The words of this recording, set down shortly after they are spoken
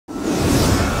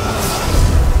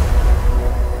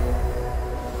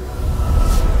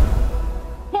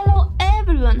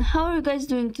how are you guys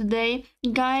doing today?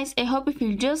 Guys, I hope you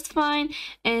feel just fine,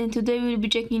 and today we'll be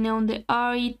checking on the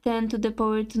ARI10 to the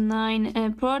power to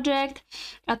 9 project,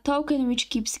 a token which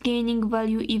keeps gaining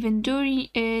value even during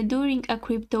a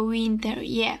crypto winter.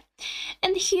 Yeah.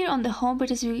 And here on the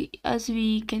homepage, as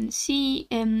we can see,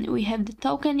 we have the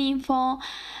token info.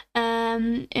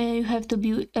 You have to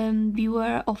be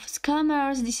beware of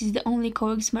scammers. This is the only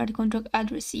correct smart contract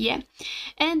address. Yeah,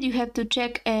 and you have to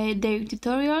check their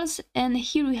tutorials. And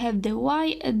here we have the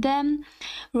why them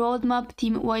roadmap,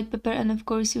 team white paper, and of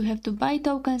course you have to buy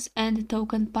tokens and the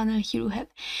token panel. Here you have,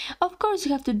 of course,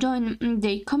 you have to join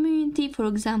the community, for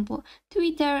example,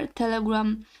 Twitter,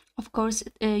 Telegram, of course,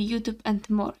 YouTube and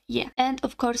more. Yeah, and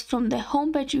of course from the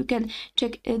homepage you can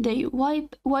check the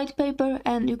white paper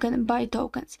and you can buy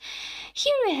tokens.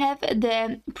 Here we have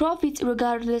the profits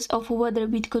regardless of whether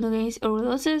Bitcoin gains or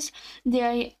losses.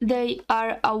 They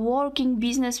are a working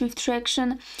business with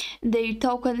traction. Their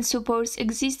token supports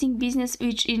existing business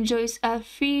which enjoys a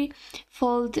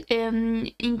threefold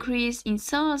increase in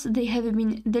sales. They have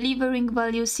been delivering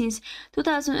value since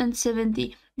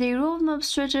 2017. Their roadmap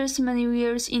stretches many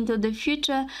years into the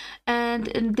future, and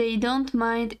they don't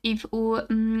mind if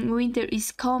winter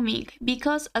is coming,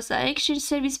 because as an exchange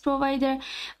service provider,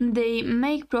 they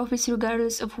make profits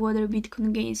regardless of whether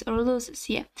Bitcoin gains or loses.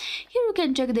 Yeah, here you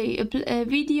can check the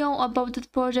video about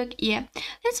that project. Yeah,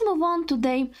 let's move on to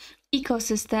the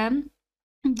ecosystem.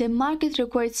 The market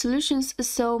required solutions,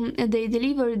 so they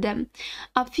deliver them.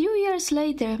 A few years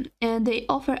later, they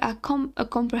offer a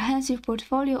comprehensive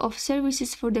portfolio of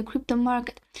services for the crypto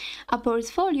market, a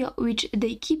portfolio which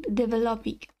they keep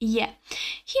developing. Yeah,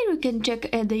 here we can check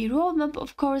the roadmap,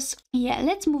 of course. Yeah,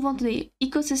 let's move on to the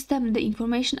ecosystem, the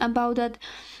information about that.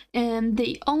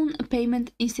 They own a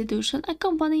payment institution, a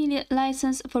company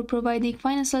license for providing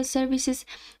financial services,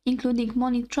 including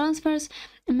money transfers,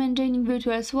 maintaining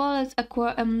virtual wallets,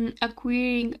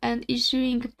 acquiring and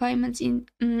issuing payments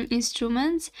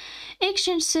instruments.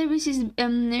 Exchange services,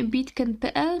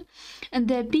 Bitcoin.pl,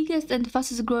 the biggest and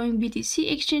fastest growing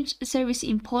BTC exchange service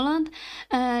in Poland.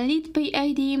 Lead Pay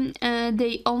ID,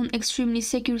 they own extremely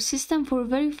secure system for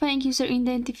verifying user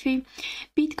identity.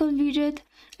 Bitcoin widget,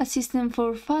 a system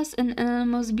for fast and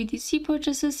anonymous BTC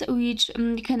purchases, which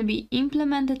can be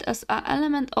implemented as an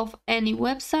element of any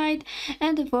website.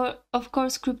 And of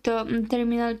course, crypto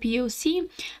terminal POC,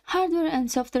 hardware and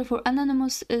software for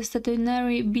anonymous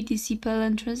stationary BTC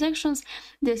PLN transactions.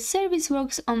 The service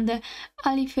works on the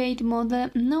ARI10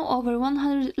 model, now over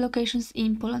 100 locations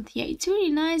in Poland. Yeah, it's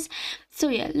really nice. So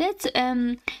yeah, let's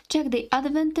check the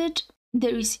advantage.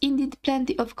 There is indeed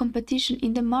plenty of competition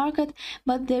in the market,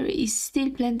 but there is still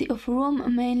plenty of room,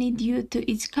 mainly due to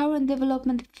its current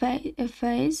development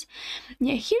phase.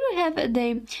 Yeah, here we have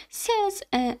the sales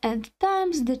and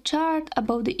times, the chart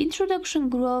about the introduction,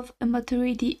 growth,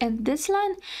 maturity, and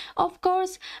deadline. Of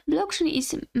course, blockchain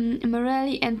is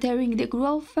merely entering the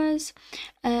growth phase,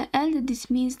 and this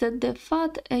means that the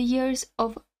fat years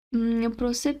of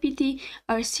prosperity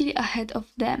are still ahead of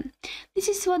them. This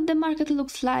is what the market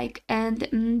looks like, and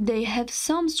they have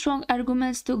some strong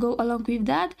arguments to go along with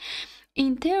that.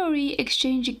 In theory,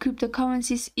 exchanging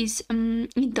cryptocurrencies is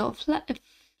into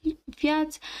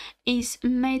fiat is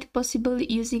made possible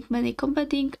using many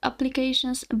competing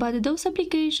applications, but those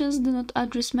applications do not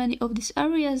address many of these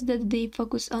areas that they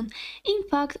focus on. In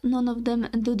fact, none of them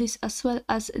do this as well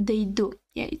as they do.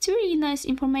 Yeah, it's really nice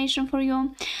information for you.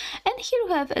 And here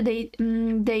we have they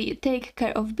take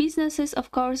care of businesses.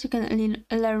 Of course, you can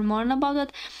learn more about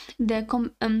that. The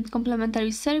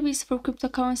complementary service for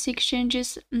cryptocurrency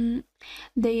exchanges.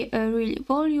 They really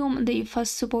volume, they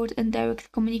fast support and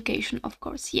direct communication, of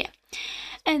course. Yeah.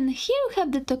 And here we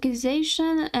have the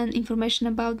tokenization and information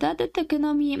about that. The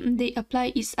tokenomics they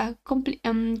apply is a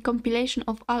compilation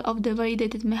of all of the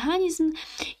validated mechanisms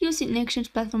used in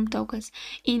exchange platform tokens.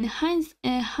 In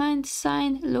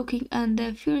hindsight, looking at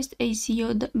the first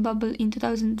ICO bubble in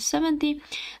 2017,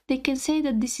 they can say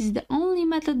that this is the only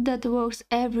method that works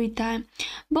every time.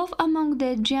 Both among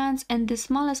the giants and the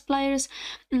smallest players,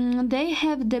 they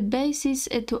have the basis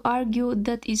to argue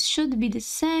that it should be the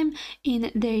same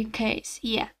in their case.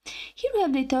 Yeah, here we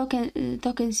have the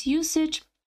tokens usage,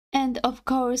 and of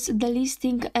course the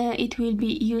listing. It will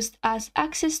be used as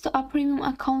access to a premium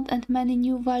account and many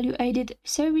new value-added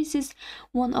services,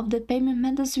 one of the payment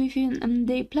methods within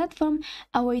the platform,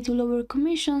 a way to lower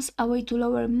commissions, a way to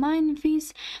lower mine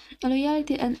fees,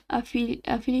 loyalty and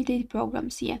affiliate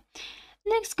programs. Yeah.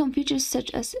 Next come features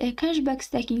such as cashback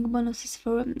stacking bonuses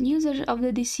for users of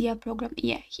the DCA program.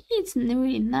 Yeah, it's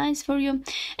really nice for you.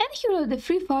 And here are the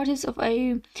free purchase of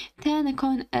a 10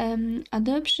 coin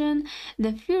adoption.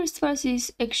 The first part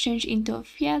is exchange into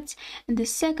fiat, and the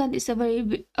second is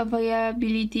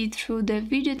availability through the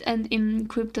widget and in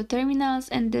crypto terminals,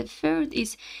 and the third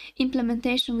is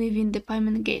implementation within the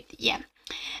payment gate. Yeah.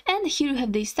 And here you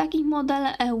have the stacking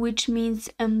model, which means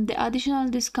the additional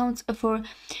discounts for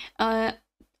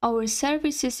our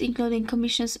services, including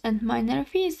commissions and minor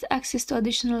fees, access to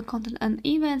additional content and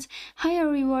events, higher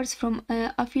rewards from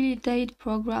affiliated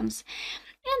programs.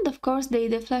 And of course, the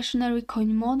deflationary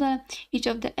coin model. Each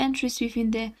of the entries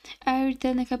within the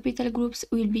ARI10 capital groups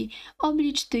will be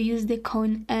obliged to use the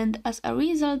coin and as a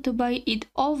result to buy it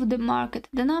off the market.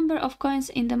 The number of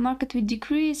coins in the market will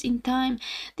decrease in time.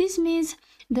 This means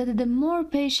that the more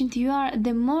patient you are,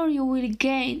 the more you will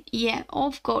gain. Yeah,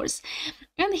 of course.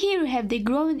 And here we have the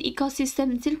growing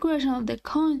ecosystem circulation of the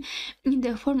coin in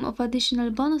the form of additional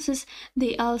bonuses.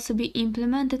 They also be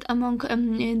implemented among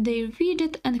their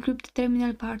widget and crypto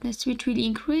terminal partners, which will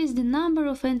increase the number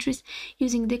of entries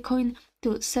using the coin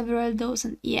to several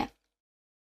dozen. Yeah.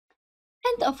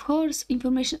 And of course,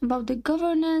 information about the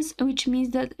governance, which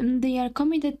means that they are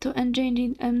committed to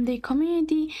engaging the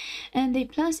community, and their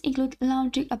plans include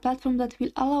launching a platform that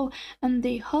will allow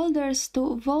the holders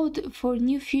to vote for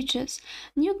new features,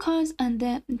 new coins, and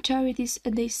the charities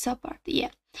they support. Yeah.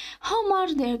 How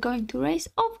much they are going to raise?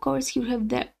 Of course, you have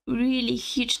the really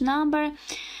huge number,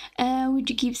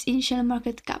 which gives initial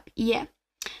market cap. Yeah.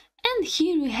 And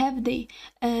here we have the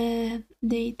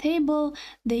table,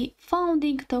 the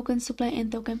founding token supply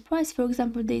and token price. For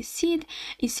example, the seed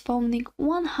is founding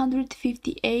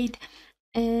 158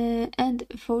 and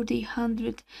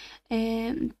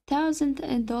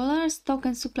 $400,000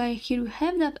 token supply. Here we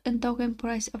have that, and token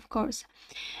price, of course,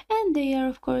 and they are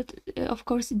of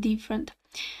course different.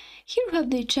 Here you have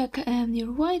the check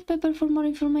your white paper for more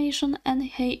information, and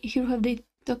here you have the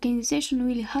tokenization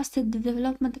really hosted the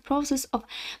development process of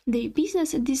the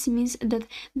business. This means that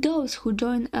those who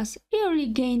join us early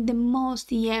gain the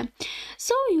most. Yeah,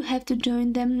 so you have to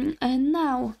join them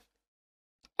now.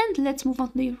 And let's move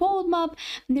on to the roadmap.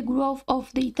 The growth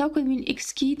of the token will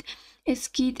exceed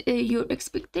your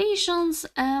expectations,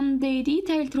 and the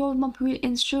detailed roadmap will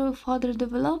ensure further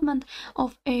development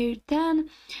of ARI10,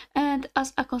 and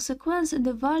as a consequence,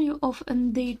 the value of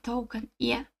the token.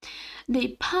 Yeah.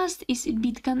 The past is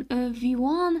Bitcoin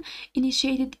V1,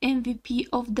 initiated MVP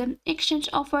of the exchange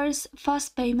offers,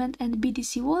 fast payment and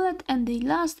BTC wallet, and the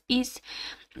last is,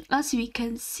 as we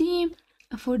can see,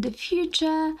 for the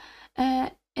future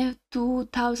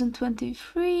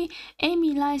 2023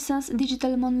 AMI license,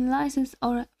 digital money license,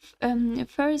 or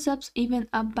first ups, even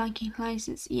a banking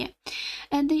license. Yeah,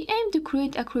 and they aim to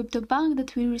create a crypto bank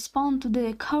that will respond to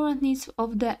the current needs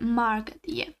of the market.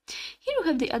 Yeah, here you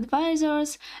have the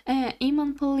advisors,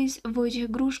 Iman Polis, Wojciech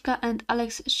Gruszka, and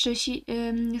Alex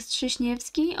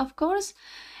Strzeszniewski, of course.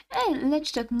 And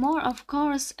let's check more. Of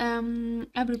course,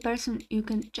 every person you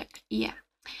can check. Yeah.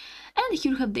 And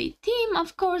here you have the team,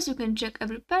 of course, you can check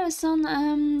every person,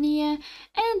 yeah,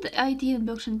 and IT and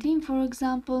blockchain team, for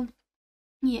example.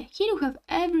 Yeah, here you have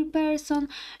every person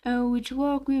which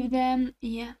work with them.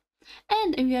 Yeah,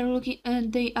 and we are looking,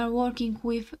 they are working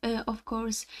with, of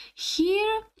course,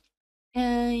 here.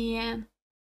 Yeah,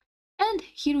 and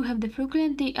here you have the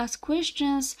frequently asked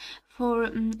questions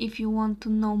for if you want to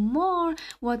know more.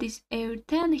 What is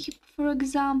ARI10, for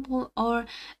example, or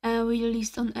will you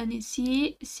list on any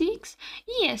SIX?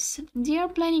 Yes, they are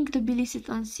planning to be listed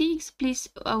on SIX. Please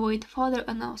await further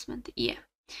announcement. Yeah.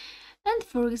 And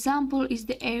for example, is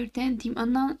the ARI10 team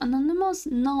anonymous?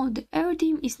 No, the ARI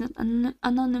team is not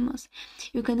anonymous.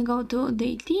 You can go to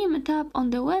the team tab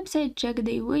on the website, check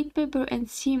the white paper, and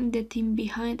see the team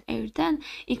behind ARI10,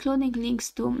 including links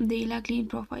to the LinkedIn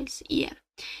profiles. Yeah,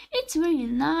 it's really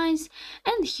nice.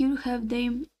 And here you have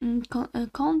the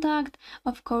contact,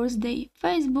 of course, the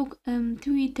Facebook,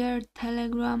 Twitter,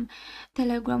 Telegram,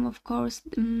 of course,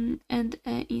 and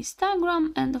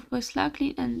Instagram, and of course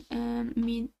LinkedIn and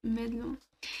Medium.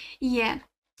 Yeah,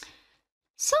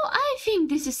 so I think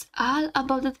this is all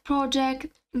about that project.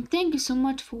 Thank you so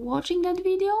much for watching that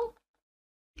video.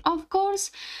 Of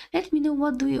course, let me know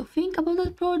what do you think about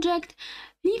that project.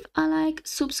 Leave a like,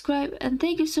 subscribe, and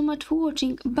thank you so much for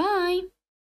watching. Bye.